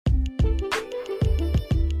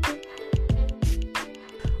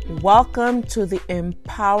Welcome to the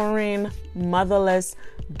Empowering Motherless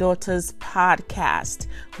Daughters podcast,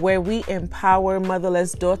 where we empower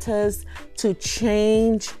motherless daughters to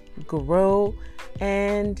change, grow,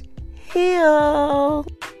 and heal.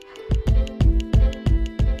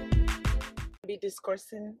 Be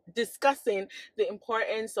discussing the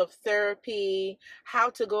importance of therapy,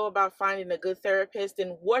 how to go about finding a good therapist,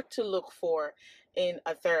 and what to look for in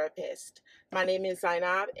a therapist. My name is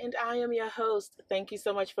Zainab, and I am your host. Thank you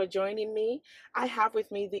so much for joining me. I have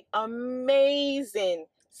with me the amazing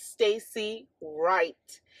Stacy Wright.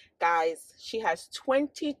 Guys, she has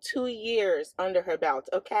 22 years under her belt,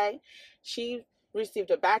 okay? She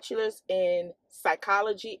received a bachelor's in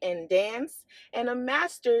psychology and dance and a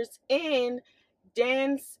master's in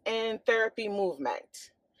dance and therapy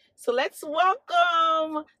movement. So let's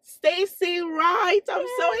welcome Stacy Wright. I'm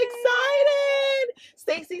so excited.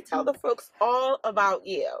 Stacy, tell the folks all about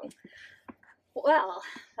you. Well,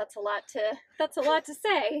 that's a lot to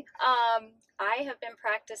say. I have been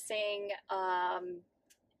practicing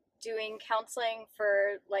doing counseling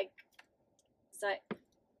for like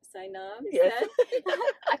Zainab Yes. said.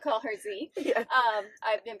 I call her Z. Yeah.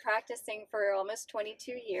 I've been practicing for almost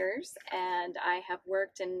 22 years, and I have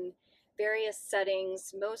worked in various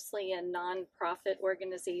settings, mostly in nonprofit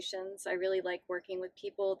organizations. I really like working with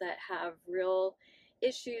people that have real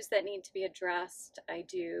issues that need to be addressed. I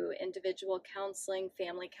do individual counseling,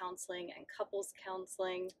 family counseling, and couples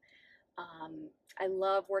counseling. I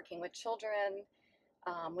love working with children.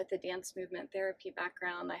 With the dance movement therapy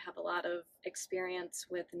background, I have a lot of experience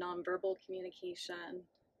with nonverbal communication.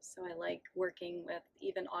 So I like working with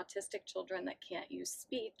even autistic children that can't use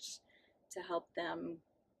speech to help them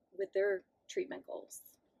with their treatment goals.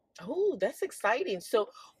 Oh, that's exciting. So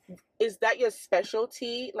is that your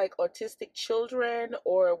specialty, like autistic children,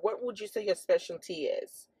 or what would you say your specialty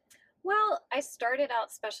is? Well, I started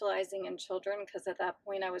out specializing in children because at that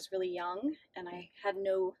point I was really young and I had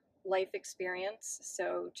no life experience.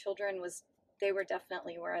 So they were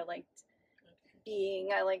definitely where I liked being.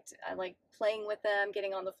 I liked playing with them,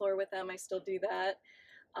 getting on the floor with them. I still do that.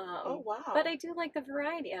 Oh, wow. But I do like the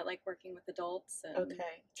variety. I like working with adults and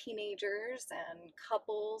Okay. teenagers and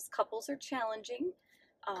couples. Couples are challenging,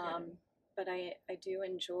 but I do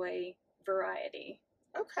enjoy variety.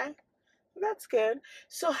 Okay. That's good.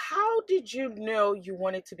 So how did you know you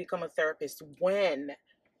wanted to become a therapist? When?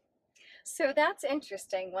 So that's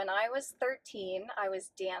interesting. When I was 13, I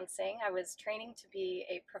was dancing. I was training to be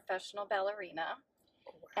a professional ballerina.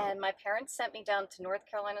 Oh, wow. And my parents sent me down to North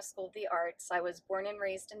Carolina School of the Arts. I was born and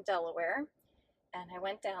raised in Delaware. And I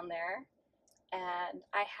went down there and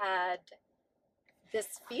I had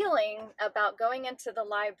this feeling about going into the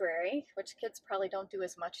library, which kids probably don't do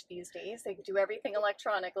as much these days. They do everything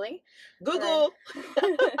electronically. Google.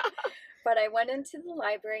 But I went into the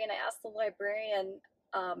library and I asked the librarian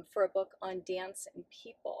for a book on dance and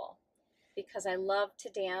people because I loved to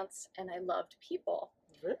dance and I loved people.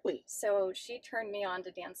 Really? So she turned me on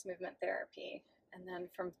to dance movement therapy. And then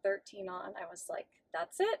from 13 on, I was like,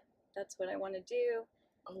 that's it. That's what I want to do.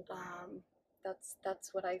 Oh, wow.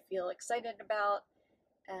 That's what I feel excited about.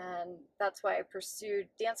 And that's why I pursued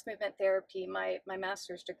dance movement therapy. My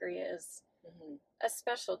master's degree is a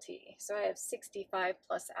specialty. So I have 65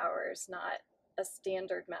 plus hours, not a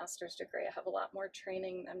standard master's degree. I have a lot more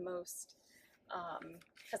training than most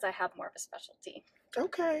because I have more of a specialty.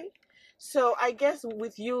 Okay. So I guess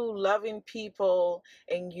with you loving people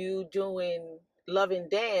and you doing loving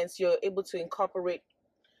dance, you're able to incorporate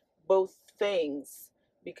both things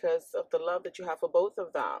because of the love that you have for both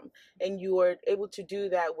of them. And you are able to do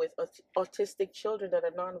that with autistic children that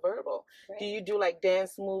are nonverbal. Right. Do you do like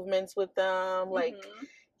dance movements with them? Like,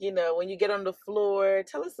 when you get on the floor,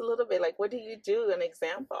 tell us a little bit, like, what do you do? An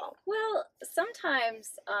example. Well,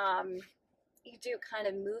 sometimes you do kind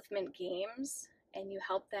of movement games and you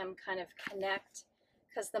help them kind of connect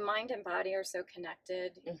because the mind and body are so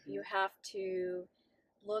connected. You have to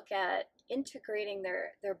look at integrating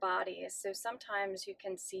their bodies. So sometimes you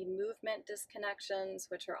can see movement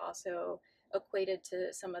disconnections, which are also equated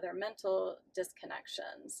to some of their mental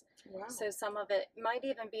disconnections. Wow. So some of it might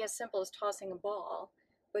even be as simple as tossing a ball,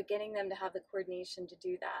 but getting them to have the coordination to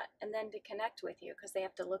do that and then to connect with you because they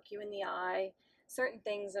have to look you in the eye. Certain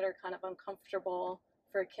things that are kind of uncomfortable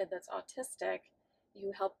for a kid that's autistic,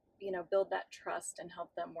 you help, build that trust and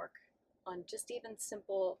help them work on just even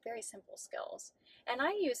very simple skills. And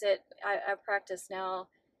I use it, I practice now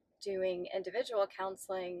doing individual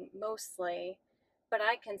counseling mostly, but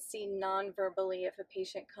I can see non-verbally if a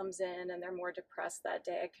patient comes in and they're more depressed that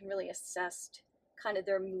day. I can really assess kind of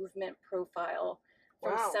their movement profile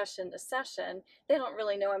from Wow. session to session. They don't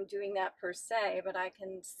really know I'm doing that per se, but I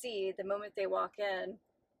can see the moment they walk in,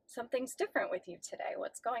 something's different with you today.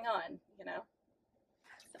 What's going on, you know?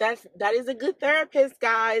 That is a good therapist,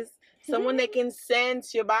 guys. Someone that can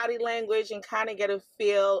sense your body language and kind of get a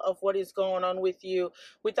feel of what is going on with you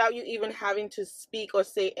without you even having to speak or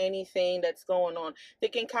say anything that's going on. They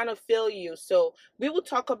can kind of feel you. So we will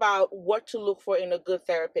talk about what to look for in a good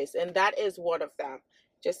therapist, and that is one of them.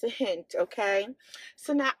 Just a hint, okay?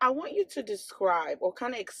 So now I want you to describe or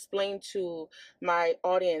kind of explain to my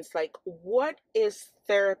audience, like, what is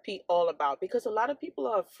therapy all about? Because a lot of people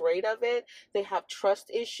are afraid of it. They have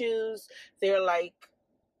trust issues. They're like,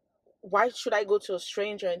 why should I go to a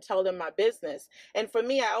stranger and tell them my business? And for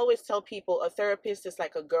me, I always tell people a therapist is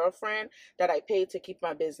like a girlfriend that I pay to keep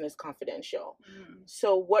my business confidential.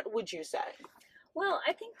 So what would you say? Well,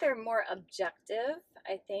 I think they're more objective.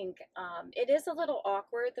 I think it is a little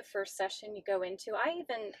awkward the first session you go into. I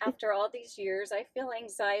even, after all these years, I feel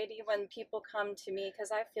anxiety when people come to me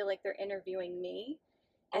because I feel like they're interviewing me,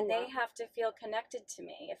 and they have to feel connected to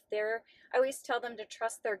me. If they're, I always tell them to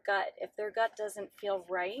trust their gut. If their gut doesn't feel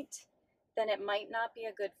right, then it might not be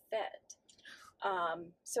a good fit.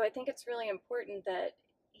 So I think it's really important that,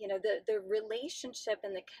 you know, the relationship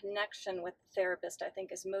and the connection with the therapist, I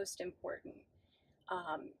think, is most important.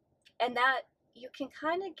 And that you can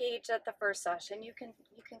kind of gauge at the first session. You can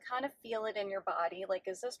kind of feel it in your body, like,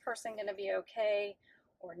 is this person going to be okay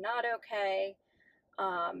or not okay?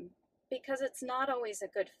 Because it's not always a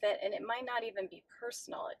good fit, and it might not even be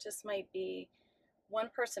personal. It just might be one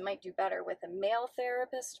person might do better with a male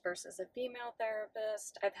therapist versus a female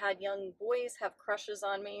therapist. I've had young boys have crushes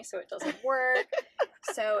on me, so it doesn't work.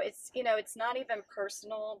 So it's, you know, it's not even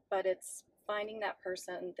personal, but it's finding that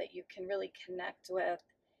person that you can really connect with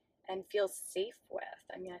and feel safe with.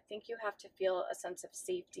 I mean, I think you have to feel a sense of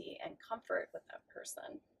safety and comfort with that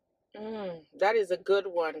person. That is a good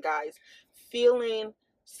one, guys. Feeling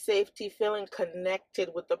safety, feeling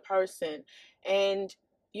connected with the person. And,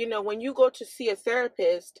 you know, when you go to see a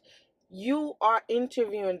therapist, you are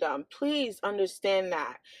interviewing them. Please understand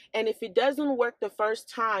that. And if it doesn't work the first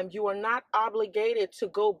time, you are not obligated to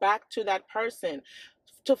go back to that person.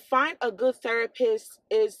 To find a good therapist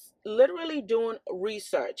is literally doing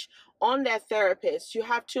research on that therapist. You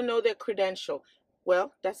have to know their credential.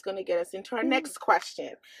 Well, that's going to get us into our next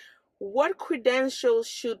question. What credentials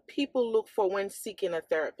should people look for when seeking a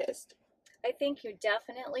therapist? I think you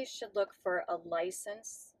definitely should look for a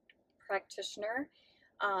licensed practitioner,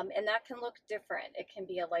 and that can look different. It can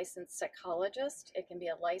be a licensed psychologist, it can be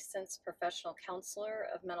a licensed professional counselor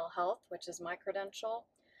of mental health, which is my credential,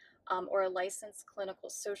 or a licensed clinical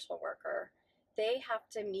social worker. They have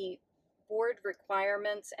to meet board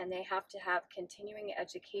requirements, and they have to have continuing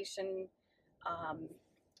education,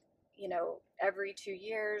 you know, every 2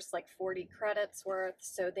 years, like 40 credits worth.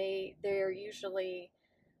 So they're usually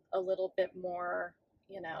a little bit more,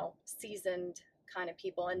 you know, seasoned kind of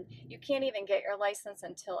people. And you can't even get your license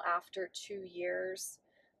until after 2 years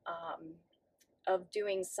of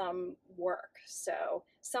doing some work. So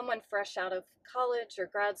someone fresh out of college or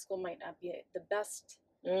grad school might not be the best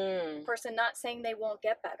person. Not saying they won't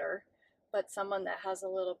get better, but someone that has a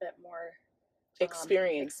little bit more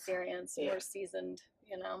experience, more seasoned,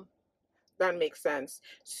 you know. That makes sense.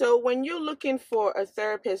 So when you're looking for a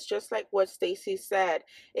therapist, just like what Stacy said,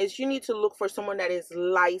 is you need to look for someone that is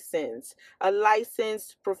licensed, a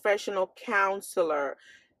licensed professional counselor,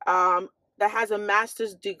 that has a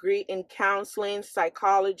master's degree in counseling,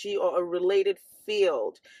 psychology, or a related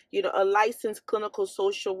field. You know, a licensed clinical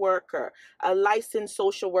social worker, a licensed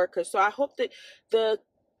social worker. So I hope that the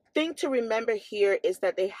thing to remember here is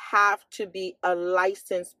that they have to be a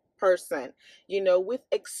licensed person, you know, with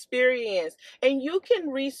experience. And you can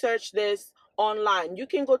research this online. You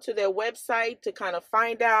can go to their website to kind of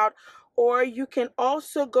find out, or you can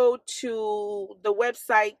also go to the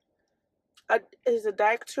website. Is a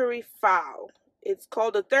directory file. It's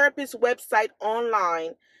called the therapist website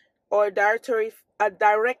online, or a directory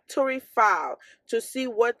file, to see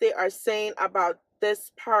what they are saying about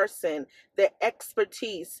this person, their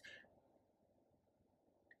expertise,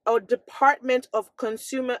 or Department of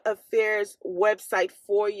Consumer Affairs website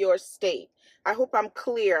for your state. I hope I'm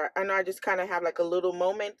clear. I know I just kind of have like a little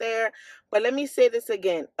moment there, but let me say this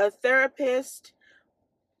again. A therapist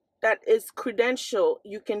that is credentialed,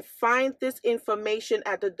 you can find this information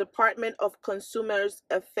at the Department of Consumer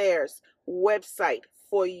Affairs website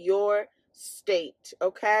for your state,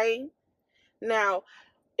 okay? Now,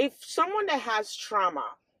 if someone that has trauma,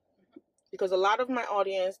 because a lot of my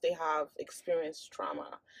audience, they have experienced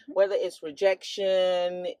trauma, whether it's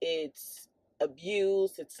rejection, it's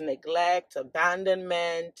abuse, it's neglect,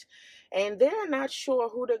 abandonment, and they're not sure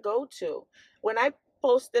who to go to. When I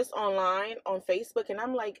post this online on Facebook and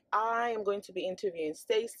I'm like, I am going to be interviewing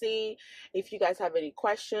Stacy. If you guys have any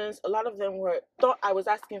questions, a lot of them were thought I was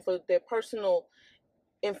asking for their personal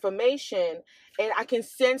information, and I can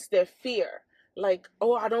sense their fear. Like,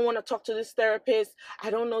 oh, I don't want to talk to this therapist. I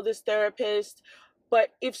don't know this therapist.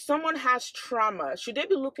 But if someone has trauma, should they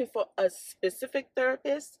be looking for a specific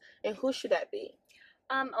therapist? And who should that be?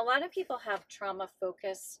 A lot of people have trauma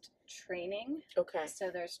focused training. Okay. So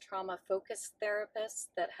there's trauma focused therapists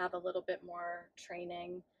that have a little bit more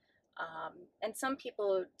training. And some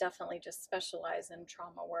people definitely just specialize in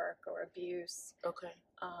trauma work or abuse. Okay.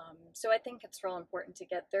 So I think it's real important to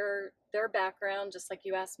get their background, just like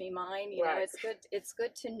you asked me mine. You know, it's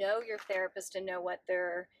good to know your therapist and know what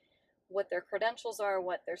their credentials are,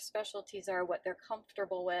 what their specialties are, what they're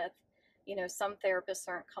comfortable with. You know, some therapists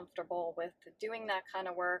aren't comfortable with doing that kind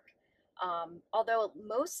of work. Although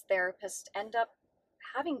most therapists end up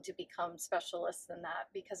having to become specialists in that,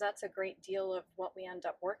 because that's a great deal of what we end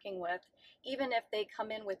up working with. Even if they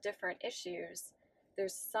come in with different issues,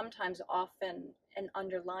 there's sometimes often an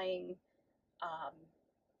underlying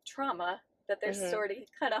trauma that they're sort of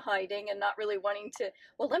kind of hiding and not really wanting to,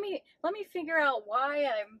 well, let me figure out why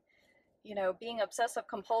I'm, you know, being obsessive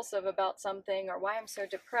compulsive about something, or why I'm so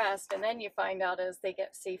depressed. And then you find out as they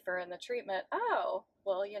get safer in the treatment, oh,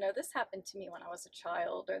 well, you know, this happened to me when I was a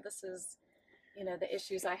child, or this is, you know, the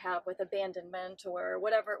issues I have with abandonment, or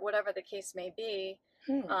whatever the case may be.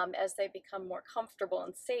 As they become more comfortable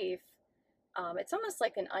and safe, it's almost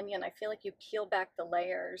like an onion. I feel like you peel back the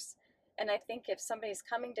layers. And I think if somebody's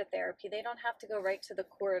coming to therapy, they don't have to go right to the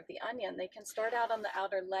core of the onion. They can start out on the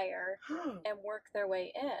outer layer and work their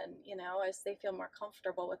way in, you know, as they feel more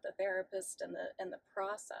comfortable with the therapist and the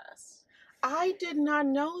process. I did not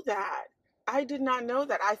know that. I did not know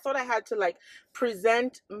that. I thought I had to like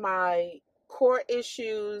present my core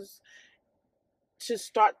issues to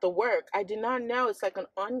start the work. I did not know it's like an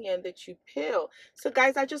onion that you peel. So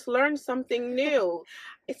guys, I just learned something new.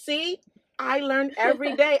 See, I learn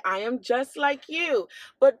every day. I am just like you.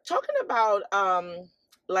 But talking about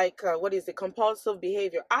what is it, compulsive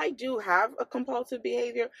behavior? I do have a compulsive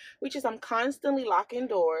behavior, which is I'm constantly locking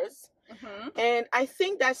doors. And I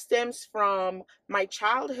think that stems from my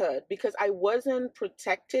childhood, because I wasn't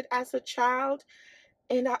protected as a child.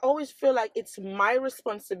 And I always feel like it's my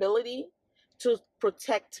responsibility to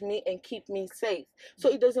protect me and keep me safe. So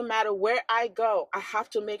it doesn't matter where I go, I have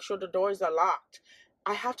to make sure the doors are locked.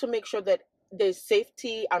 I have to make sure that there's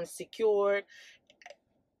safety, I'm secured.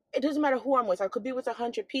 It doesn't matter who I'm with. I could be with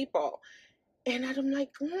 100 people. And I'm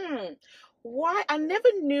like, why? I never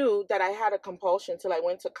knew that I had a compulsion till I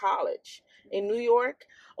went to college in New York.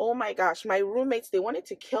 Oh my gosh, my roommates, they wanted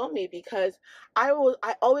to kill me because I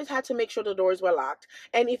always had to make sure the doors were locked.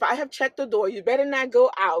 And if I have checked the door, you better not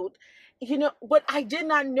go out. You know, but I did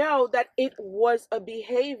not know that it was a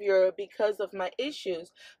behavior because of my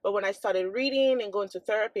issues. But when I started reading and going to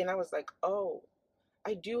therapy, and I was like, oh,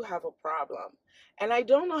 I do have a problem. And I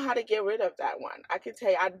don't know how to get rid of that one. I can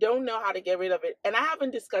tell you, I don't know how to get rid of it. And I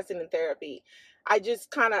haven't discussed it in therapy. I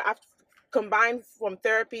just I've combined from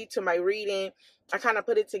therapy to my reading. I kind of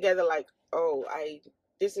put it together like, oh,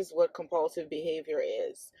 this is what compulsive behavior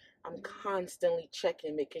is. I'm constantly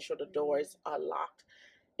checking, making sure the doors are locked.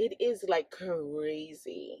 It is like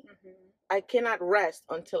crazy. I cannot rest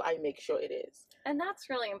until I make sure it is. And that's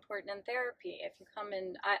really important in therapy. If you come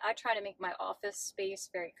in, I try to make my office space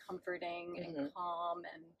very comforting and calm,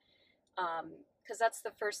 and because that's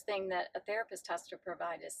the first thing that a therapist has to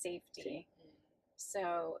provide is safety.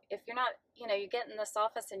 So if you're not, you know, you get in this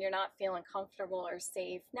office and you're not feeling comfortable or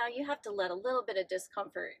safe, now you have to let a little bit of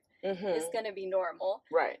discomfort is going to be normal.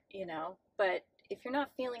 Right. You know, but if you're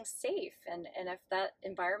not feeling safe, and if that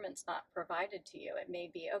environment's not provided to you, it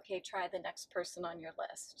may be, okay, try the next person on your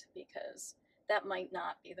list, because that might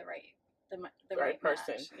not be the right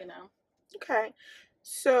person, match, you know? Okay.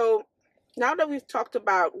 So now that we've talked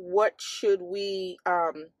about what should we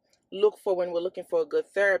look for when we're looking for a good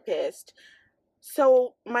therapist,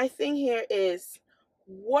 so my thing here is,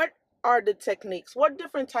 what are the techniques? What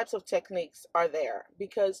different types of techniques are there?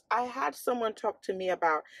 Because I had someone talk to me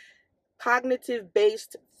about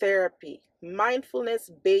cognitive-based therapy,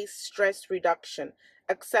 mindfulness-based stress reduction,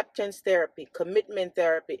 acceptance therapy, commitment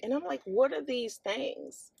therapy. And I'm like, what are these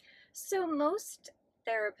things? So most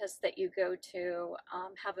therapists that you go to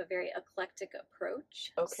have a very eclectic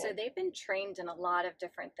approach. Okay. So they've been trained in a lot of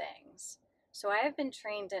different things. So I have been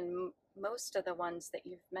trained in most of the ones that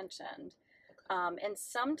you've mentioned. And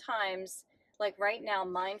sometimes, like right now,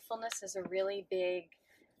 mindfulness is a really big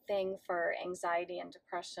thing for anxiety and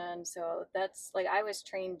depression. So that's like, I was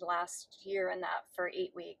trained last year in that for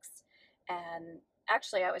 8 weeks. And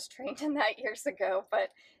actually, I was trained in that years ago, but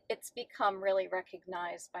it's become really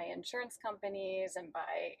recognized by insurance companies and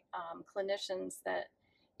by clinicians that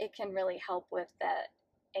it can really help with that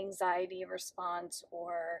anxiety response,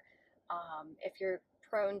 or if you're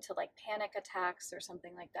prone to like panic attacks or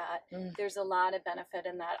something like that. There's a lot of benefit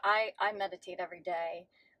in that. I meditate every day.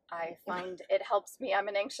 I find it helps me. I'm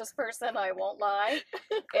an anxious person, I won't lie.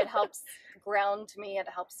 It helps ground me. It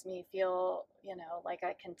helps me feel, like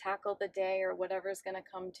I can tackle the day or whatever's going to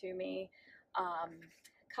come to me.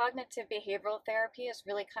 Cognitive behavioral therapy is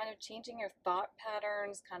really kind of changing your thought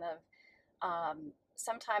patterns, kind of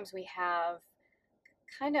sometimes we have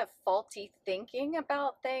kind of faulty thinking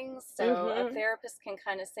about things. So a therapist can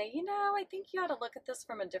kind of say, I think you ought to look at this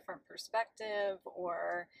from a different perspective,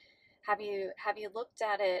 or have you looked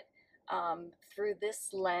at it through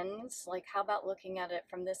this lens? Like, how about looking at it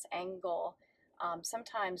from this angle?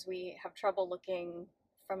 Sometimes we have trouble looking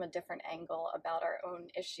from a different angle about our own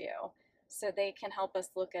issue. So they can help us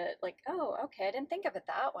look at like, oh, okay, I didn't think of it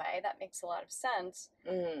that way. That makes a lot of sense.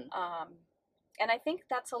 And I think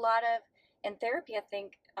that's a lot of, in therapy, I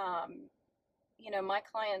think, my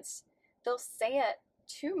clients, they'll say it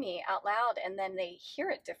to me out loud and then they hear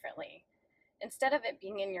it differently instead of it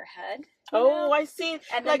being in your head. I see.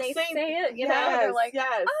 And then they say it, they're like, oh,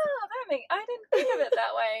 I didn't think of it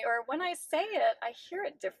that way. Or when I say it, I hear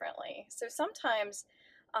it differently. So sometimes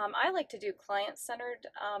I like to do client-centered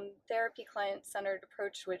therapy, client-centered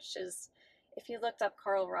approach, which is, if you looked up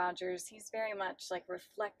Carl Rogers, he's very much like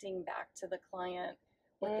reflecting back to the client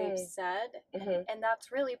what they've said. And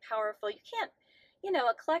that's really powerful. You can't,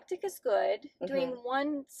 eclectic is good. Doing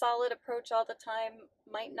one solid approach all the time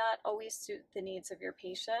might not always suit the needs of your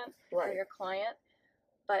patient or your client.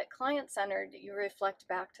 But client-centered, you reflect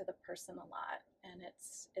back to the person a lot. And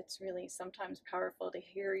it's really sometimes powerful to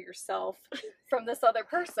hear yourself from this other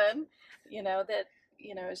person, that,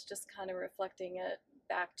 is just kind of reflecting it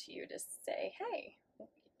back to you to say, hey,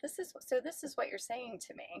 this is what you're saying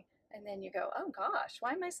to me. And then you go, oh gosh,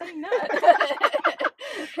 why am I saying that?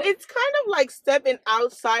 It's kind of like stepping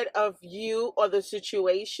outside of you or the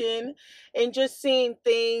situation and just seeing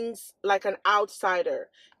things like an outsider.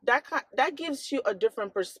 That gives you a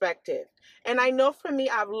different perspective. And I know for me,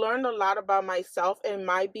 I've learned a lot about myself and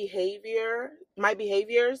my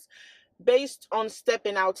behaviors based on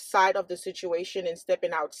stepping outside of the situation and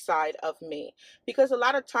stepping outside of me. Because a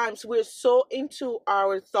lot of times we're so into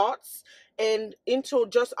our thoughts and into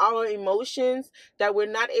just our emotions that we're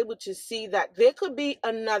not able to see that there could be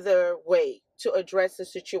another way to address the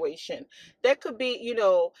situation. There could be,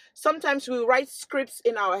 sometimes we write scripts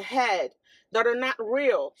in our head that are not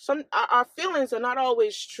real. Our feelings are not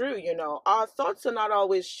always true, our thoughts are not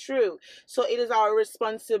always true. So it is our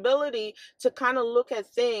responsibility to kind of look at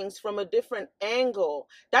things from a different angle.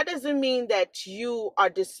 That doesn't mean that you are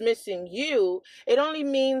dismissing you. It only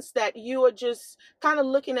means that you are just kind of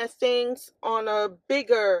looking at things on a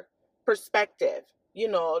bigger perspective,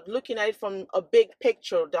 looking at it from a big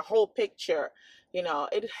picture, the whole picture.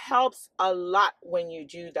 It helps a lot when you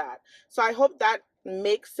do that. So I hope that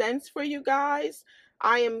makes sense for you guys.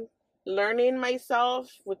 I am learning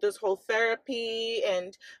myself with this whole therapy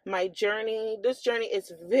and my journey. This journey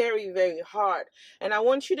is very, very hard. And I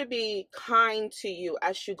want you to be kind to you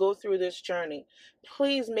as you go through this journey.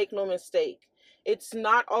 Please make no mistake. It's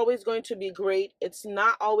not always going to be great. It's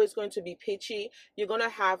not always going to be peachy. You're going to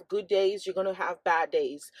have good days. You're going to have bad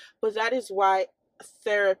days. But that is why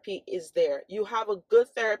therapy is there. You have a good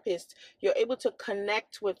therapist. You're able to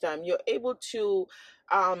connect with them. You're able to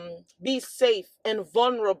be safe and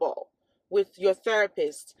vulnerable with your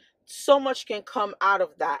therapist. So much can come out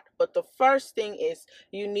of that. But the first thing is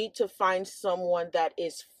you need to find someone that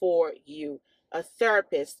is for you. A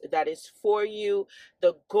therapist that is for you,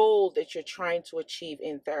 the goal that you're trying to achieve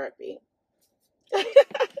in therapy.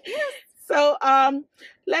 So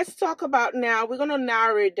let's talk about now, we're going to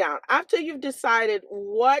narrow it down. After you've decided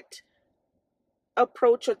what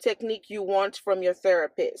approach or technique you want from your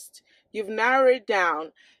therapist, you've narrowed it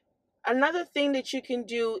down. Another thing that you can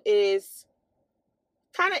do is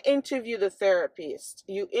kind of interview the therapist.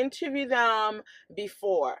 You interview them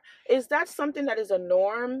before. Is that something that is a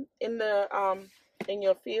norm in the in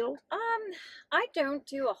your field? I don't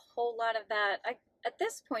do a whole lot of that. At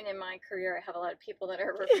this point in my career, I have a lot of people that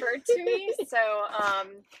are referred to me. So,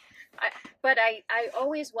 but I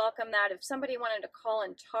always welcome that. If somebody wanted to call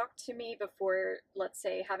and talk to me before, let's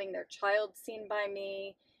say, having their child seen by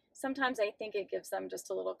me, sometimes I think it gives them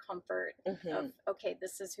just a little comfort of, okay,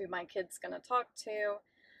 this is who my kid's going to talk to.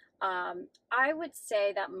 I would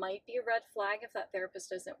say that might be a red flag if that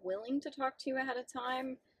therapist isn't willing to talk to you ahead of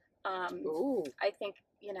time. Ooh. I think,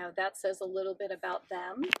 that says a little bit about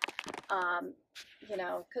them. Um,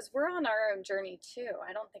 because we're on our own journey too.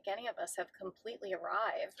 I don't think any of us have completely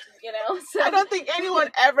arrived, so. I don't think anyone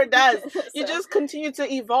ever does. You So, just continue to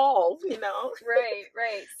evolve,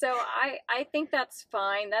 right. So I think that's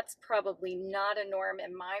fine. That's probably not a norm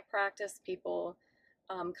in my practice. People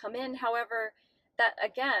come in. However, that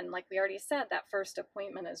again, like we already said, that first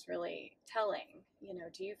appointment is really telling.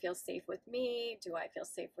 Do you feel safe with me? Do I feel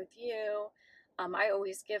safe with you? I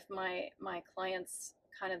always give my clients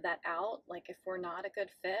kind of that out. Like, if we're not a good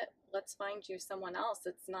fit, let's find you someone else.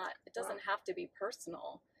 It doesn't have to be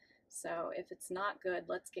personal. So if it's not good,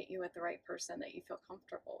 let's get you with the right person that you feel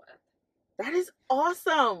comfortable with. That is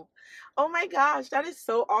awesome. Oh my gosh, that is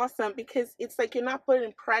so awesome, because it's like you're not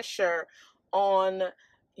putting pressure on,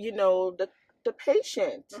 the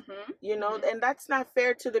patient, Mm-hmm. and that's not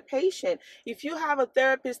fair to the patient. If you have a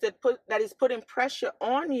therapist that is putting pressure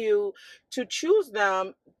on you to choose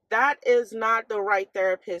them, that is not the right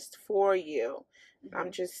therapist for you. Mm-hmm.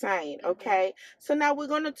 I'm just saying, Mm-hmm. okay? So now we're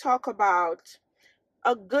going to talk about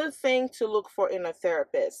a good thing to look for in a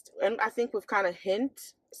therapist, and I think we've kind of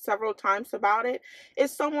hint several times about it,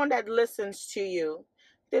 is someone that listens to you.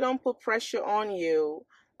 They don't put pressure on you.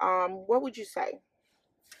 What would you say?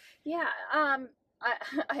 Yeah,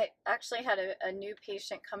 I actually had a new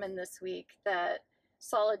patient come in this week that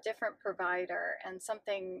saw a different provider, and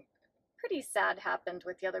something pretty sad happened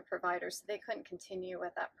with the other provider, so they couldn't continue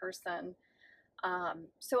with that person.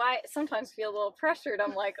 So I sometimes feel a little pressured.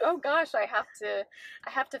 I'm like, oh gosh, I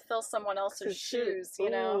have to fill someone else's shoes,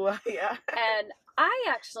 Ooh, yeah. And I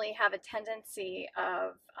actually have a tendency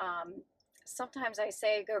of, sometimes I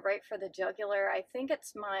say go right for the jugular. I think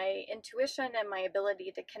it's my intuition and my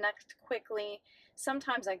ability to connect quickly.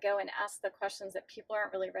 Sometimes I go and ask the questions that people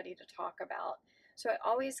aren't really ready to talk about. So I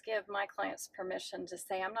always give my clients permission to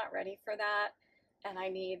say, I'm not ready for that. And I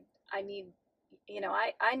need, I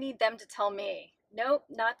need them to tell me, nope,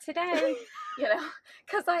 not today,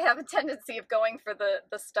 because I have a tendency of going for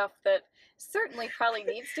the stuff that certainly probably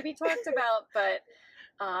needs to be talked about. But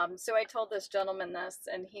so I told this gentleman this,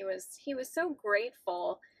 and he was so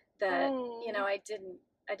grateful that I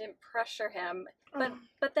didn't pressure him.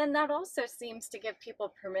 But then that also seems to give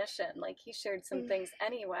people permission. Like, he shared some things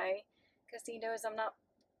anyway, because he knows I'm not,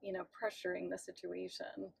 pressuring the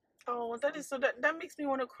situation. Oh, that is so, that makes me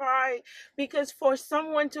want to cry, because for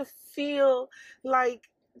someone to feel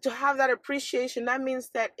like, to have that appreciation, that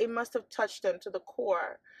means that it must have touched them to the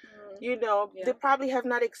core. Yeah. They probably have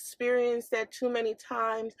not experienced that too many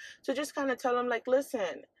times. So just kind of tell them, like,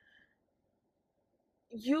 listen,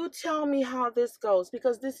 you tell me how this goes,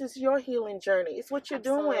 because this is your healing journey. It's what you're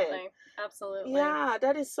doing. Absolutely. Yeah,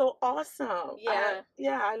 that is so awesome.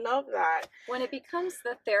 Yeah. I love that. When it becomes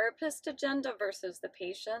the therapist agenda versus the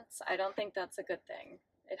patient's, I don't think that's a good thing.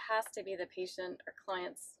 It has to be the patient or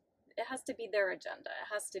client's, it has to be their agenda.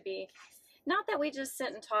 It has to be, not that we just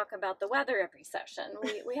sit and talk about the weather every session.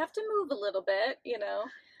 We have to move a little bit,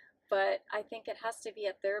 but I think it has to be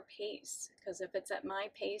at their pace, because if it's at my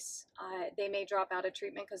pace, they may drop out of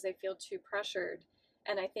treatment because they feel too pressured.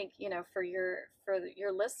 And I think, for your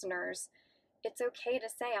listeners, it's okay to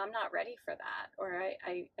say, I'm not ready for that. Or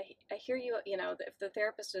I hear you, if the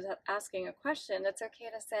therapist is asking a question, it's okay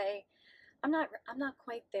to say, I'm not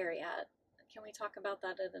quite there yet. Can we talk about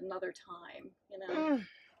that at another time?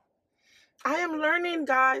 I am learning,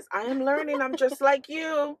 guys. I am learning. I'm just like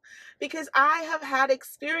you, because I have had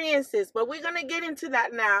experiences, but we're going to get into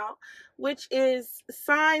that now, which is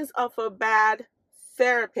signs of a bad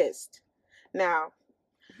therapist. Now,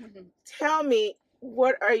 tell me,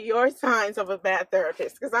 what are your signs of a bad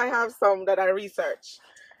therapist? Because I have some that I research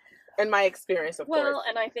in my experience, of course. Well,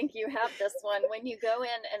 and I think you have this one. When you go in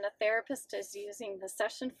and a therapist is using the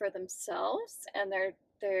session for themselves, and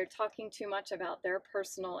they're talking too much about their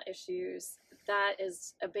personal issues, that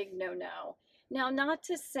is a big no-no. Now, not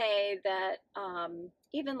to say that,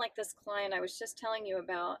 even like this client I was just telling you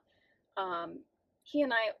about, he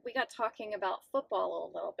and we got talking about football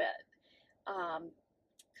a little bit,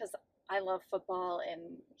 because I love football,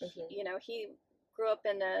 and he grew up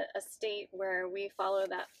in a state where we follow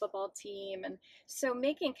that football team, and so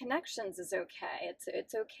making connections is okay.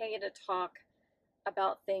 It's okay to talk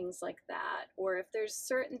about things like that, or if there's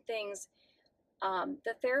certain things,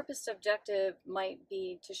 the therapist's objective might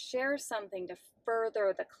be to share something to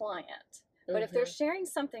further the client. But if they're sharing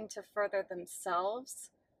something to further themselves,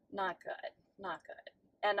 not good.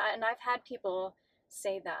 And I've had people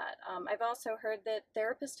say that. I've also heard that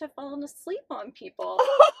therapists have fallen asleep on people.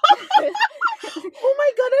 Oh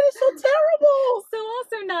my God, that is so terrible. So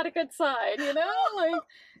also not a good sign, like,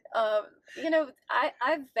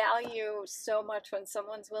 I value so much when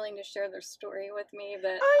someone's willing to share their story with me,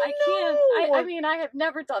 but I can't, I know. mean, I have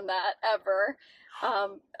never done that ever.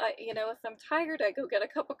 If I'm tired, I go get a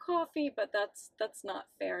cup of coffee, but that's not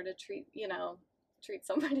fair to treat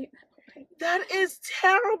somebody that way. That is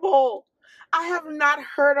terrible. I have not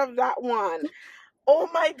heard of that one. Oh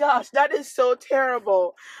my gosh, that is so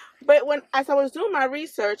terrible. But as I was doing my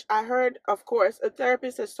research, I heard, of course, a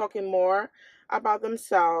therapist is talking more about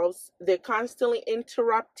themselves. They're constantly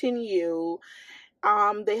interrupting you.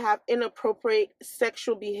 They have inappropriate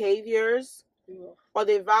sexual behaviors, or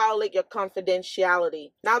they violate your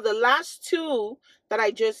confidentiality. Now, the last two that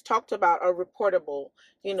I just talked about are reportable.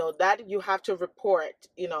 That you have to report.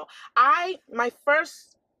 My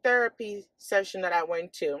first therapy session that I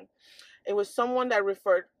went to, it was someone that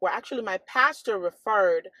actually my pastor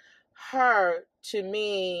referred her to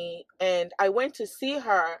me, and I went to see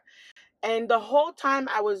her. And the whole time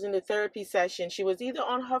I was in the therapy session, she was either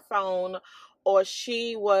on her phone or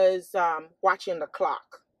she was watching the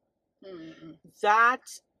clock. Mm-hmm.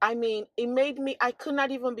 It made me, I could not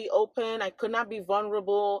even be open. I could not be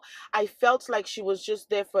vulnerable. I felt like she was just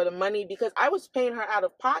there for the money, because I was paying her out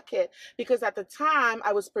of pocket, because at the time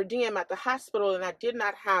I was per diem at the hospital and I did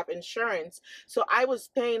not have insurance. So I was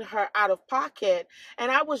paying her out of pocket, and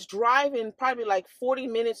I was driving probably like 40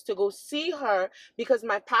 minutes to go see her because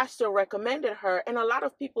my pastor recommended her. And a lot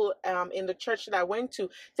of people in the church that I went to,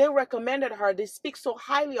 they recommended her. They speak so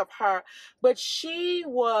highly of her, but she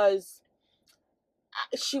was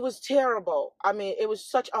terrible. It was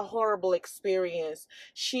such a horrible experience.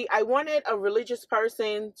 I wanted a religious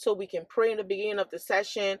person so we can pray in the beginning of the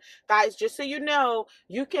session. Guys, just so you know,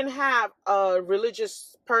 you can have a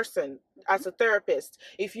religious person as a therapist.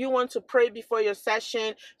 If you want to pray before your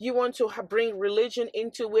session, you want to bring religion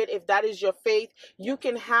into it, if that is your faith, you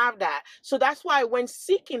can have that. So that's why I went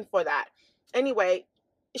seeking for that. Anyway,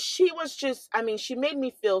 she was just, she made me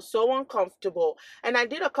feel so uncomfortable. And I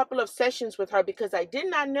did a couple of sessions with her because I did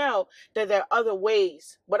not know that there are other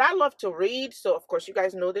ways. But I love to read. So, of course, you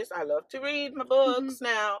guys know this. I love to read my books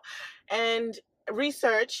now and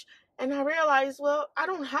research. And I realized, well, I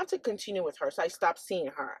don't have to continue with her. So I stopped seeing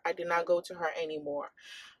her. I did not go to her anymore.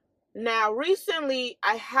 Now, recently,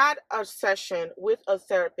 I had a session with a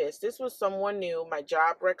therapist. This was someone new. My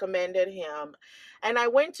job recommended him. And I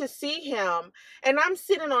went to see him, and I'm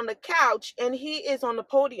sitting on the couch, and he is on the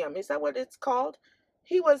podium. Is that what it's called?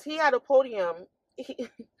 He had a podium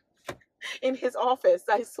in his office,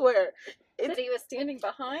 I swear. That he was standing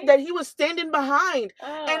behind? That he was standing behind.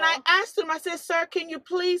 Oh. And I asked him, I said, "Sir, can you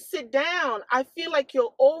please sit down? I feel like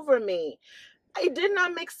you're over me." It did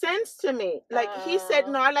not make sense to me. Like, he said,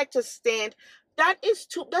 "No, I like to stand." That's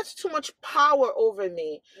too much power over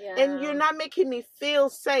me. Yeah. And you're not making me feel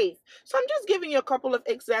safe. So I'm just giving you a couple of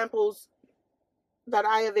examples that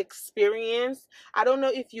I have experienced. I don't know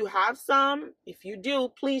if you have some. If you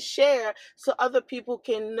do, please share so other people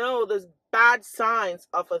can know the bad signs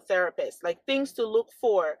of a therapist, like things to look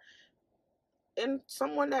for in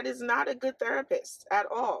someone that is not a good therapist at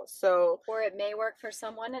all. So, or it may work for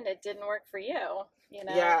someone and it didn't work for you.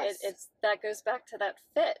 Yes. It's that goes back to that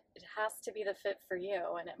fit. It has to be the fit for you,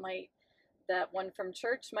 and that one from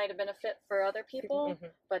church might have been a fit for other people,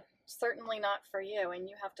 but certainly not for you. And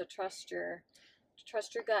you have to trust your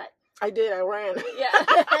gut. I did. I ran. Yeah.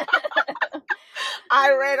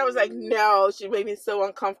 I ran. I was like, no, she made me so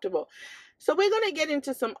uncomfortable. So we're going to get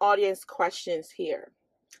into some audience questions here.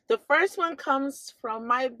 The first one comes from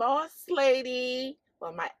my boss lady,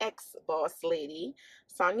 well, my ex-boss lady,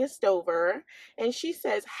 Sonia Stover. And she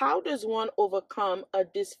says, how does one overcome a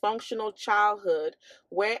dysfunctional childhood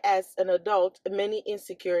where as an adult many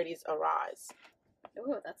insecurities arise?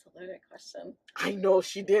 Oh, that's a loaded question. I know,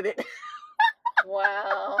 she did it.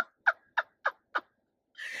 Wow.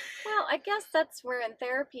 Well, I guess that's where in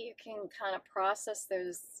therapy you can kind of process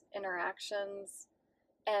those interactions.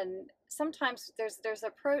 And sometimes there's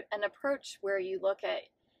an approach where you look at,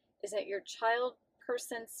 is it your child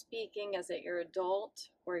person speaking? Is it your adult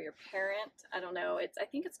or your parent? I don't know. I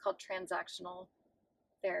think it's called transactional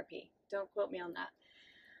therapy. Don't quote me on that.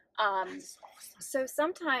 That's awesome. So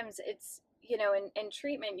sometimes it's, in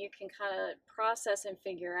treatment you can kind of process and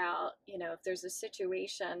figure out, if there's a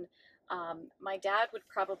situation. My dad would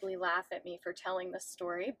probably laugh at me for telling this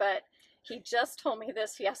story, but he just told me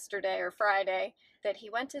this yesterday or Friday, that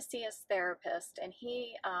he went to see his therapist, and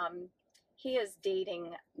he is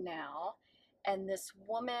dating now, And this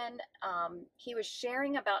woman, he was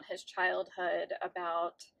sharing about his childhood,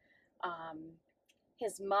 about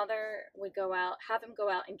his mother would have him go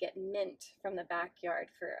out and get mint from the backyard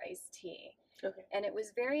for iced tea. Okay. And it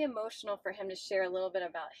was very emotional for him to share a little bit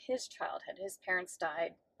about his childhood. His parents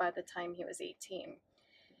died by the time he was 18.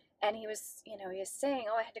 And he was saying,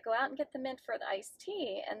 oh, I had to go out and get the mint for the iced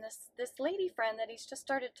tea. And this lady friend that he's just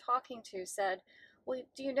started talking to said, well,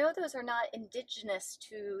 do you know those are not indigenous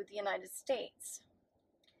to the United States?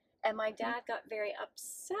 And my dad got very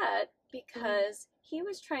upset because he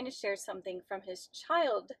was trying to share something from his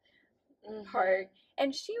child part,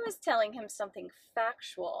 and she was telling him something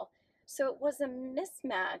factual. So it was a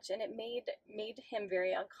mismatch, and it made him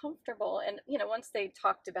very uncomfortable. And once they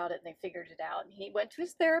talked about it and they figured it out, and he went to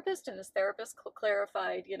his therapist, and his therapist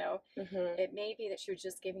clarified, it may be that she was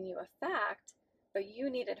just giving you a fact, but you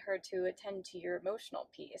needed her to attend to your emotional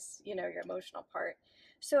piece, your emotional part.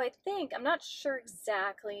 So I think, I'm not sure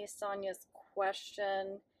exactly Sonia's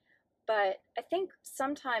question, but I think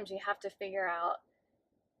sometimes you have to figure out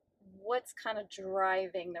what's kind of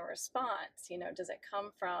driving the response. Does it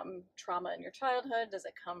come from trauma in your childhood? Does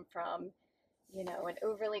it come from, an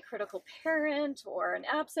overly critical parent or an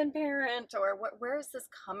absent parent, or where is this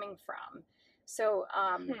coming from? So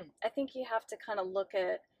I think you have to kind of look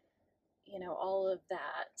at, all of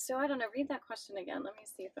that. So I don't know, read that question again. Let me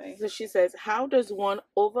see if I... So she says, how does one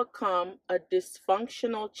overcome a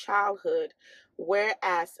dysfunctional childhood where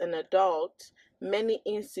as an adult, many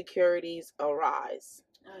insecurities arise?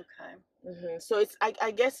 Okay. So it's,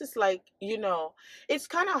 I guess it's like, it's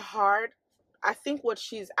kind of hard. I think what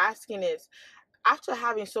she's asking is, after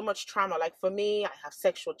having so much trauma, like for me, I have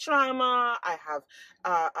sexual trauma, I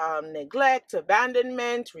have neglect,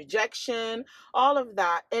 abandonment, rejection, all of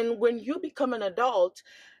that. And when you become an adult,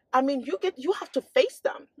 I mean, you have to face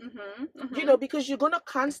them, because you're going to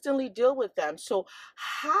constantly deal with them. So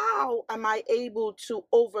how am I able to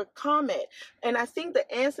overcome it? And I think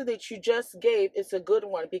the answer that you just gave is a good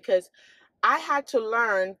one, because I had to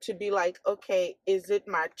learn to be like, okay, is it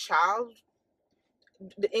my child?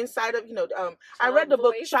 The inside of, I read the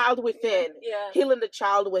book Child Within, Healing the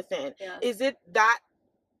Child Within. Yeah. Is it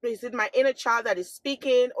my inner child that is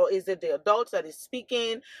speaking, or is it the adult that is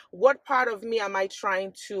speaking? What part of me am I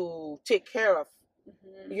trying to take care of?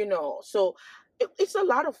 So it's a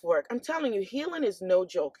lot of work. I'm telling you, healing is no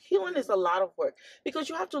joke. Healing is a lot of work, because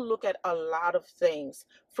you have to look at a lot of things.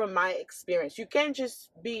 From my experience, you can't just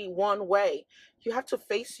be one way. You have to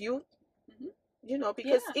face you.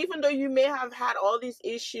 Because even though you may have had all these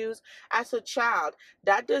issues as a child,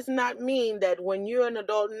 that does not mean that when you're an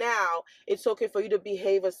adult now, it's okay for you to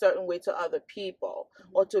behave a certain way to other people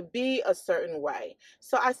or to be a certain way.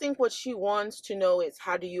 So I think what she wants to know is,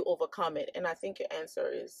 how do you overcome it? And I think your answer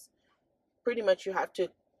is pretty much, you have to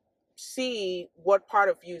see what part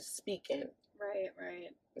of you is speaking. Right.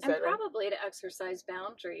 And probably to exercise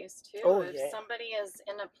boundaries too. If somebody is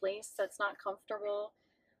in a place that's not comfortable,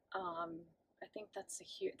 I think that's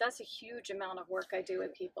a huge amount of work I do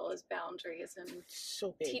with people, is boundaries, and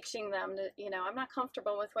so big. Teaching them to, I'm not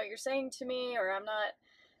comfortable with what you're saying to me, or I'm not,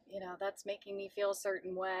 that's making me feel a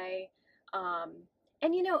certain way.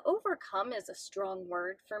 And overcome is a strong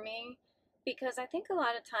word for me, because I think a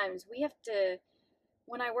lot of times we have to,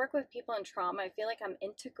 when I work with people in trauma, I feel like I'm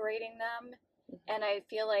integrating them, and I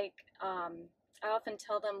feel like I often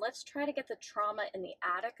tell them, let's try to get the trauma in the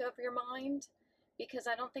attic of your mind, because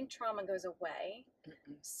I don't think trauma goes away.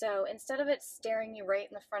 So instead of it staring you right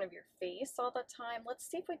in the front of your face all the time, let's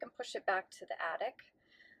see if we can push it back to the attic.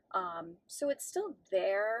 So it's still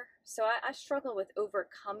there. So I struggle with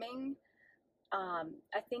overcoming.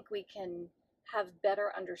 I think we can have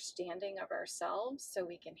better understanding of ourselves, so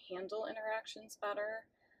we can handle interactions better.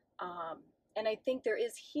 And I think there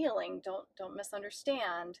is healing. Don't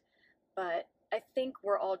misunderstand. But I think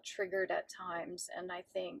we're all triggered at times, and I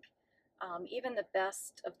think even the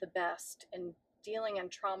best of the best in dealing in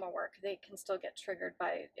trauma work, they can still get triggered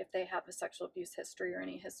by, if they have a sexual abuse history or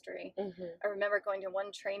any history. I remember going to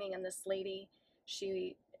one training, and this lady,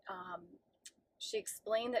 she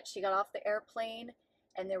explained that she got off the airplane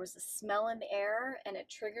and there was a smell in the air, and it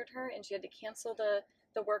triggered her, and she had to cancel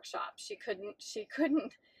the workshop. She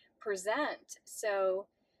couldn't present. So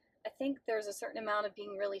I think there's a certain amount of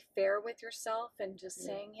being really fair with yourself, and just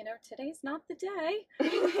saying, today's not the day.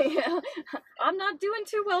 I'm not doing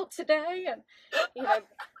too well today, and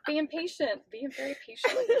being very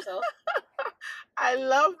patient with yourself. I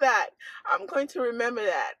love that. I'm going to remember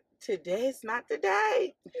that. Today's not the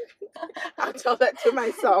day. I'll tell that to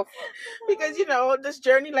myself, because this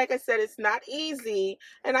journey, like I said, it's not easy,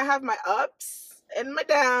 and I have my ups and my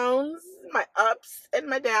downs, my ups and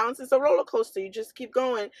my downs. It's a roller coaster. You just keep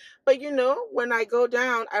going. But when I go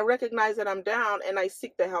down, I recognize that I'm down and I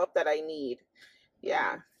seek the help that I need.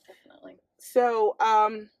 Yeah. Definitely. So,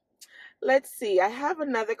 let's see. I have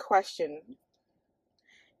another question.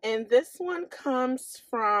 And this one comes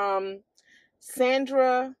from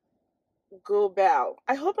Sandra Gobel.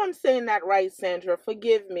 I hope I'm saying that right, Sandra.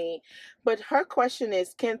 Forgive me. But her question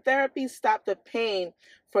is, can therapy stop the pain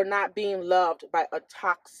for not being loved by a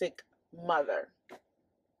toxic mother?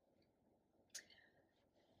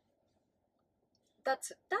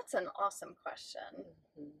 That's an awesome question.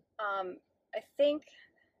 Mm-hmm. I think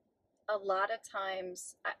a lot of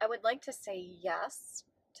times I would like to say yes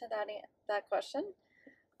to that question.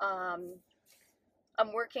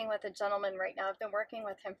 I'm working with a gentleman right now. I've been working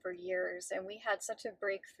with him for years, and we had such a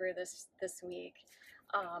breakthrough this week.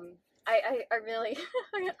 I really,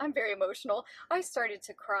 I'm very emotional. I started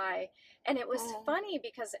to cry, and it was funny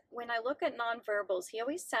because when I look at nonverbals, he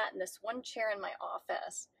always sat in this one chair in my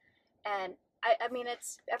office, and I mean,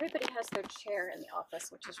 it's everybody has their chair in the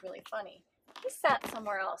office, which is really funny. He sat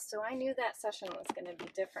somewhere else, so I knew that session was going to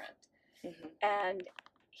be different. Mm-hmm. And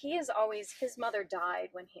he is always, his mother died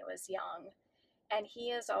when he was young, and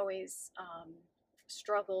he has always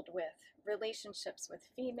struggled with relationships with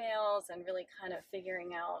females and really kind of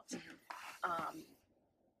figuring out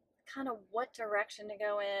kind of what direction to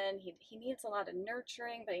go in. He needs a lot of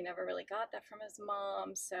nurturing, but he never really got that from his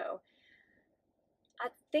mom. So I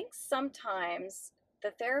think sometimes the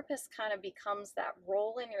therapist kind of becomes that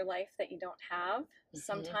role in your life that you don't have. Mm-hmm.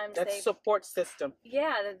 Sometimes that support system.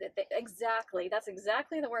 Yeah, exactly. That's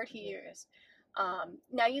exactly the word he used.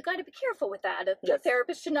 Now you got to be careful with that. The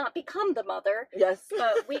therapist should not become the mother. Yes.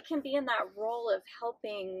 But we can be in that role of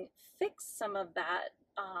helping fix some of that,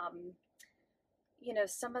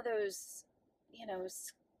 some of those,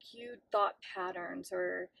 skewed thought patterns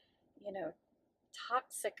or,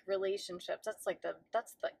 toxic relationships. That's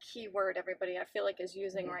the key word everybody I feel like is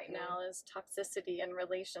using right now is toxicity in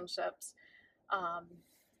relationships.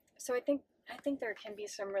 So I think there can be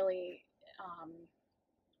some really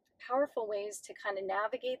powerful ways to kind of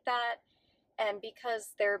navigate that. And because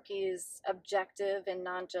therapy is objective and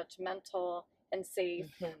non-judgmental and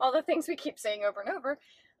safe, all the things we keep saying over and over,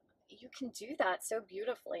 you can do that so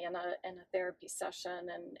beautifully in a therapy session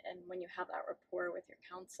and when you have that rapport with your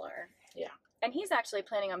counselor. Yeah. And he's actually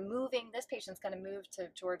planning on moving. This patient's going to move to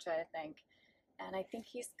Georgia, I think. And I think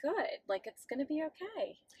he's good. Like, it's going to be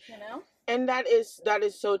okay, And that is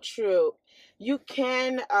so true. You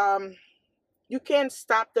can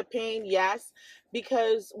stop the pain, yes,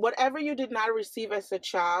 because whatever you did not receive as a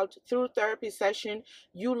child through therapy session,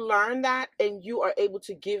 you learn that and you are able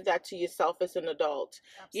to give that to yourself as an adult.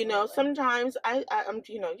 Absolutely. Sometimes I'm,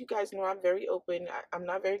 you guys know I'm very open. I'm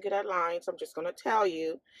not very good at lines. I'm just going to tell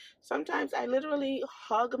you. Sometimes I literally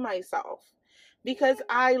hug myself because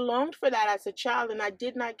I longed for that as a child and I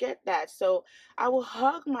did not get that. So I will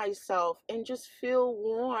hug myself and just feel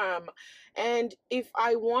warm. And if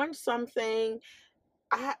I want something,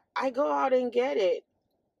 I go out and get it.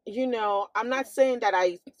 I'm not saying that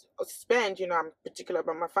I spend, I'm particular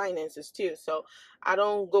about my finances too. So I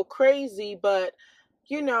don't go crazy, but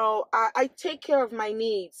I take care of my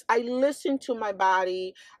needs. I listen to my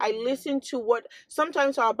body. I listen to what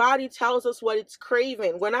sometimes our body tells us what it's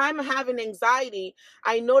craving. When I'm having anxiety,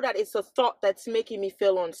 I know that it's a thought that's making me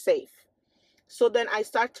feel unsafe. So then I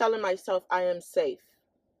start telling myself I am safe.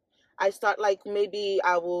 I start maybe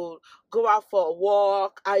I will go out for a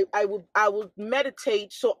walk. I will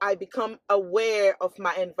meditate so I become aware of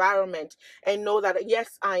my environment and know that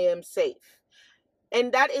yes, I am safe.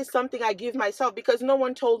 And that is something I give myself because no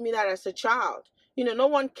one told me that as a child. No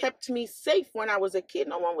one kept me safe when I was a kid.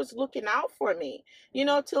 No one was looking out for me.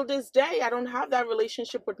 Till this day, I don't have that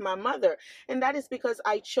relationship with my mother. And that is because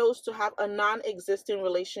I chose to have a non-existent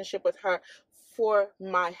relationship with her for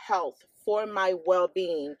my health, for my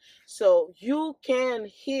well-being. So you can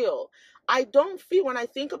heal. When I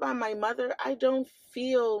think about my mother, I don't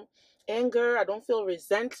feel anger. I don't feel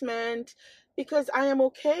resentment because I am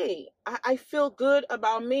okay. I feel good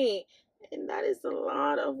about me. And that is a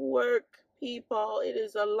lot of work, people. It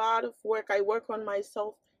is a lot of work. I work on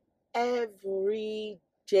myself every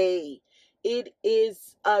day. It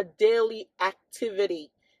is a daily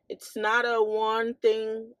activity. It's not a one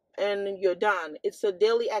thing and you're done. It's a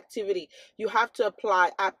daily activity. You have to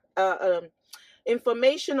apply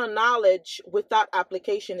information or knowledge without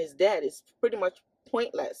application is dead. It's pretty much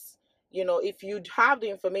pointless. If you have the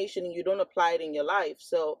information and you don't apply it in your life.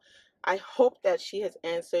 So I hope that she has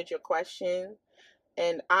answered your question.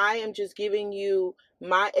 And I am just giving you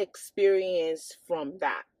my experience from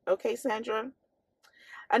that. Okay, Sandra?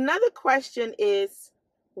 Another question is,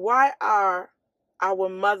 why are our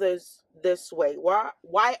mothers this way?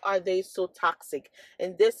 Why are they so toxic?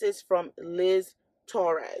 And this is from Liz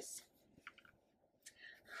Torres.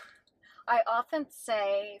 I often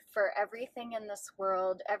say for everything in this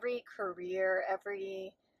world, every career,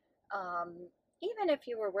 um, even if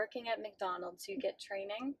you were working at McDonald's, you get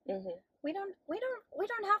training. Mm-hmm. We don't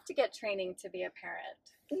have to get training to be a parent.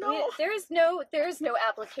 No. There is no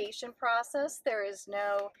application process. There is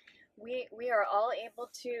no. We are all able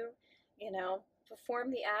to,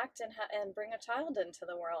 perform the act and bring a child into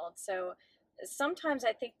the world. So sometimes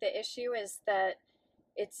I think the issue is that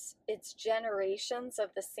it's generations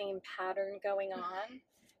of the same pattern going on,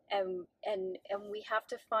 and we have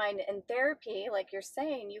to find in therapy, like you're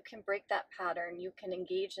saying, you can break that pattern. You can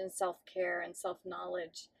engage in self-care and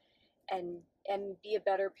self-knowledge, and be a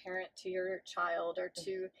better parent to your child or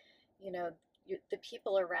to the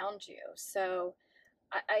people around you. So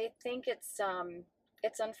I think it's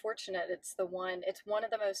unfortunate. It's one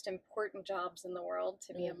of the most important jobs in the world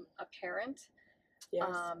to be a parent. Yes.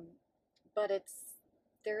 But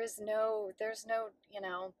there's no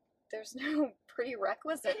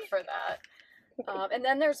prerequisite for that. And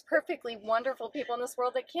then there's perfectly wonderful people in this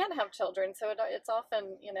world that can't have children. So it's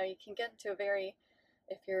often, you can get into a very,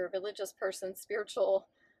 if you're a religious person, spiritual,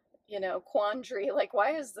 quandary. Like,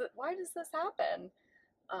 why does this happen?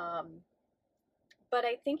 But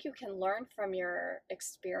I think you can learn from your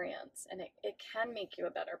experience, and it can make you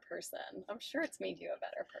a better person. I'm sure it's made you a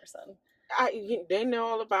better person. They know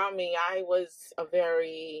all about me. I was a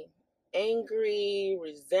very angry,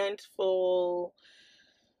 resentful,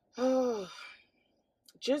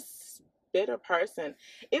 just bitter person.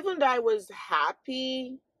 Even though I was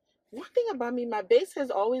happy, one thing about me, my base has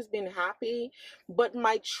always been happy, but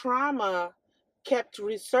my trauma kept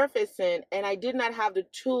resurfacing, and I did not have the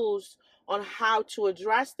tools on how to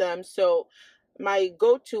address them. So my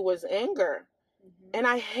go-to was anger. And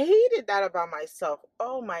I hated that about myself.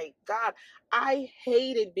 Oh my God. I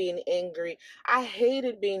hated being angry. I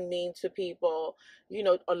hated being mean to people,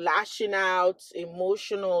 or lashing out,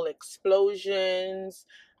 emotional explosions.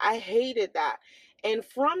 I hated that. And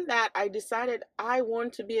from that, I decided I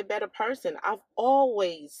want to be a better person. I've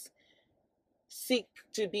always seek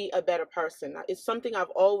to be a better person. It's something I've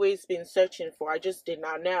always been searching for. I just did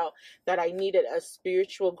not know that I needed a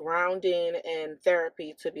spiritual grounding and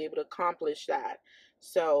therapy to be able to accomplish that.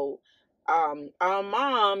 So, our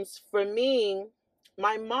moms, for me,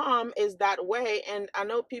 my mom is that way. And I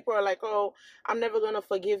know people are like, oh, I'm never going to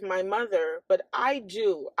forgive my mother. But I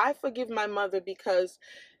do. I forgive my mother because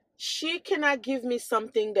she cannot give me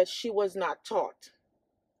something that she was not taught.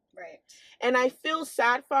 Right. And I feel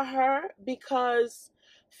sad for her, because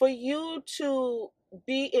for you to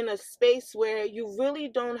be in a space where you really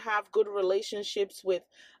don't have good relationships with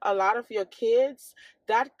a lot of your kids,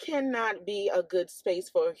 that cannot be a good space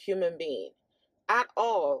for a human being at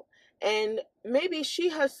all. And maybe she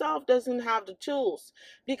herself doesn't have the tools,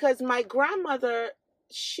 because my grandmother,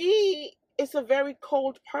 she is a very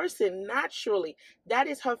cold person naturally. That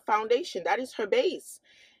is her foundation, that is her base.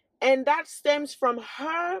 And that stems from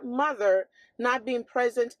her mother not being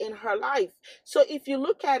present in her life. So if you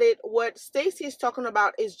look at it, what Stacy is talking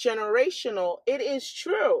about is generational. It is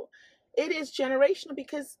true. It is generational,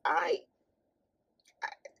 because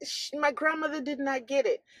my grandmother did not get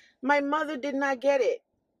it. My mother did not get it.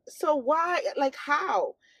 So why, like,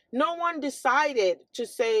 how? No one decided to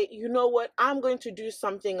say, you know what, I'm going to do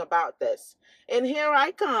something about this. And here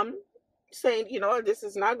I come saying, this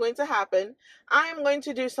is not going to happen. I'm going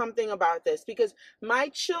to do something about this, because my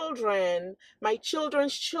children, my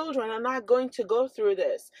children's children are not going to go through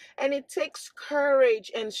this. And it takes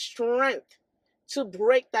courage and strength to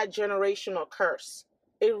break that generational curse.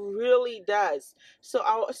 It really does.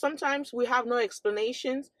 So sometimes we have no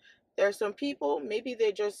explanations. There are some people, maybe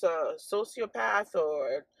they're just a sociopath,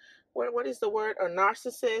 or what is the word? A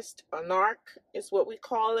narcissist, a narc is what we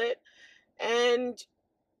call it. And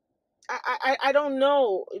I don't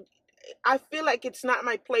know. I feel like it's not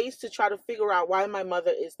my place to try to figure out why my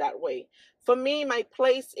mother is that way. For me, my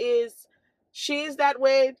place is, she is that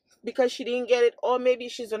way because she didn't get it, or maybe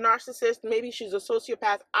she's a narcissist, maybe she's a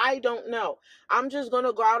sociopath. I don't know. I'm just going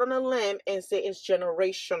to go out on a limb and say it's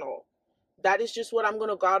generational. That is just what I'm going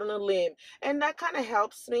to go out on a limb. And that kind of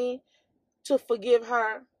helps me to forgive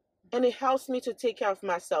her, and it helps me to take care of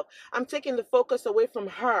myself. I'm taking the focus away from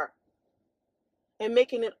her and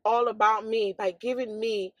making it all about me by giving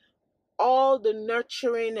me all the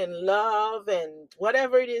nurturing and love and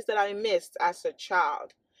whatever it is that I missed as a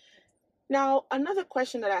child. Now, another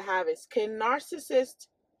question that I have is, can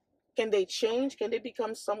they change? Can they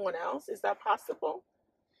become someone else? Is that possible?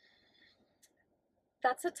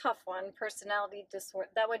 That's a tough one. Personality disorder.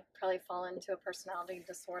 That would probably fall into a personality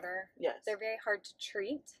disorder. Yes. They're very hard to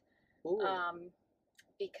treat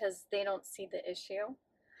because they don't see the issue.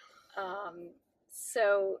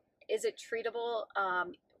 So is it treatable?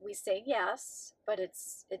 We say yes, but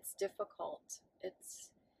it's difficult.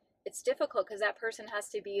 It's difficult because that person has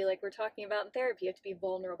to be, like we're talking about in therapy, you have to be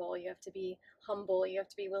vulnerable, you have to be humble, you have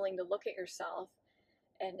to be willing to look at yourself.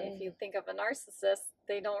 And if you think of a narcissist,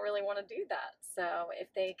 they don't really want to do that. So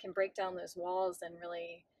if they can break down those walls and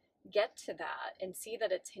really get to that and see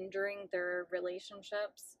that it's hindering their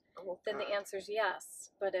relationships, then the answer is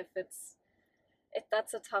yes. But if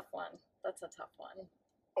that's a tough one. That's a tough one.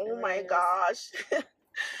 Oh my gosh.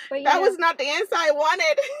 But that was not the answer I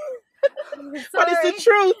wanted. But it's the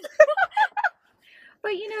truth.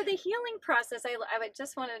 But the healing process, I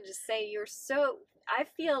just wanted to say, I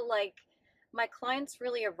feel like my clients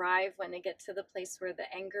really arrive when they get to the place where the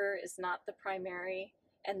anger is not the primary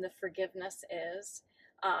and the forgiveness is.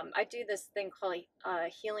 I do this thing called a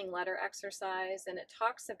healing letter exercise, and it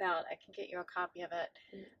talks about, I can get you a copy of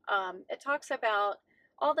it. It talks about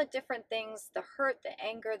all the different things, the hurt, the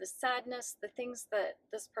anger, the sadness, the things that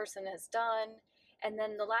this person has done. And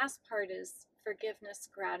then the last part is forgiveness,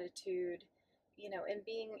 gratitude, and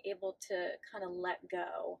being able to kind of let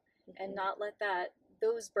go and not let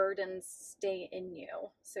those burdens stay in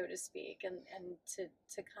you, so to speak, and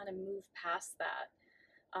to kind of move past that.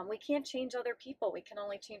 We can't change other people. We can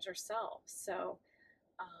only change ourselves. So,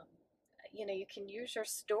 you can use your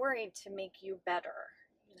story to make you better.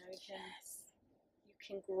 You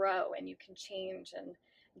can grow and you can change and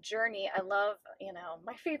journey. I love,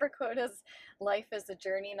 my favorite quote is, life is a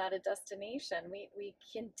journey, not a destination. We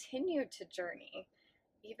continue to journey.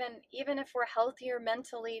 Even if we're healthier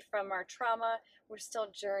mentally from our trauma, we're still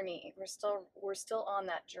journey. We're still on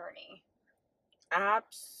that journey.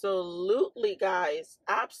 Absolutely, guys.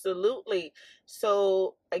 Absolutely.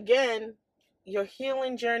 So again, your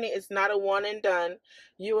healing journey is not a one and done.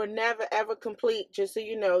 You are never ever complete. Just so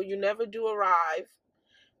you know, you never do arrive,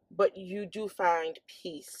 but you do find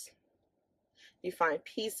peace. You find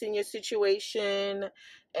peace in your situation,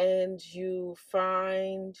 and you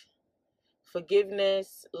find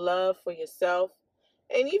forgiveness, love for yourself,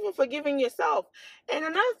 and even forgiving yourself. And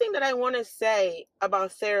another thing that I want to say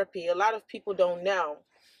about therapy, a lot of people don't know,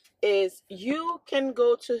 is you can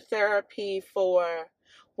go to therapy for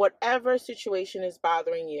whatever situation is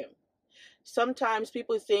bothering you. Sometimes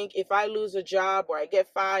people think if I lose a job or I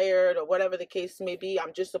get fired or whatever the case may be,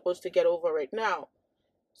 I'm just supposed to get over it. No.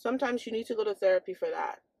 Sometimes you need to go to therapy for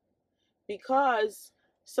that. Because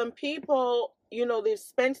some people, they've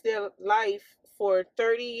spent their life for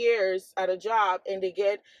 30 years at a job and they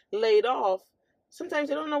get laid off. Sometimes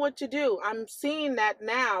they don't know what to do. I'm seeing that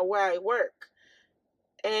now where I work.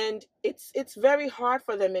 And it's very hard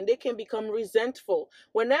for them, and they can become resentful.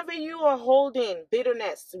 Whenever you are holding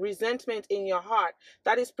bitterness, resentment in your heart,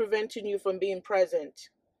 that is preventing you from being present.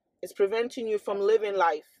 It's preventing you from living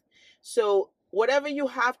life. So whatever you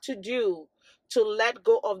have to do to let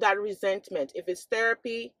go of that resentment, if it's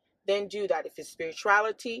therapy, then do that. If it's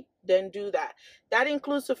spirituality, then do that. That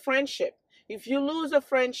includes a friendship. If you lose a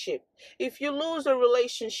friendship, if you lose a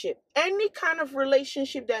relationship, any kind of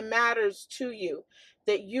relationship that matters to you,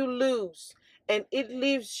 that you lose, and it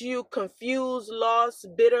leaves you confused, lost,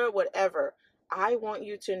 bitter, whatever, I want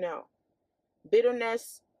you to know,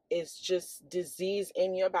 bitterness is just disease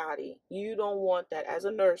in your body. You don't want that. As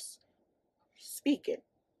a nurse speaking,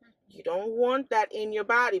 you don't want that in your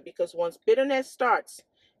body, because once bitterness starts,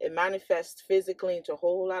 it manifests physically into a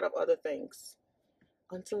whole lot of other things.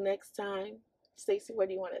 Until next time, Stacy, what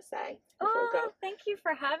do you want to say before we go? Thank you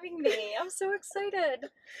for having me. I'm so excited.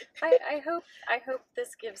 I hope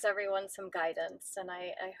this gives everyone some guidance, and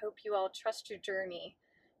I hope you all trust your journey.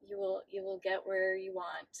 You will get where you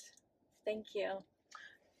want. Thank you.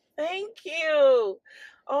 Thank you.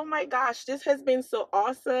 Oh my gosh, this has been so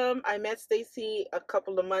awesome. I met Stacy a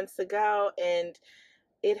couple of months ago, and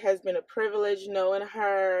it has been a privilege knowing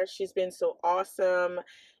her. She's been so awesome,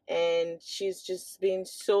 and she's just been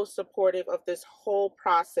so supportive of this whole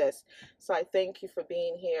process. So I thank you for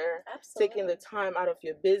being here. Absolutely. Taking the time out of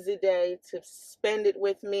your busy day to spend it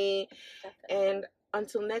with me. Definitely. And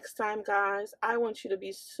until next time, guys, I want you to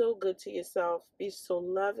be so good to yourself. Be so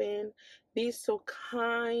loving, be so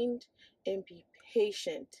kind, and be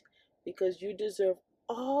patient, because you deserve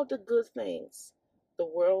all the good things the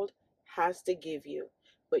world has to give you.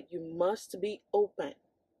 But you must be open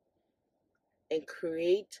and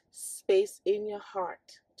create space in your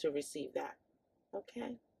heart to receive that.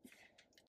 Okay?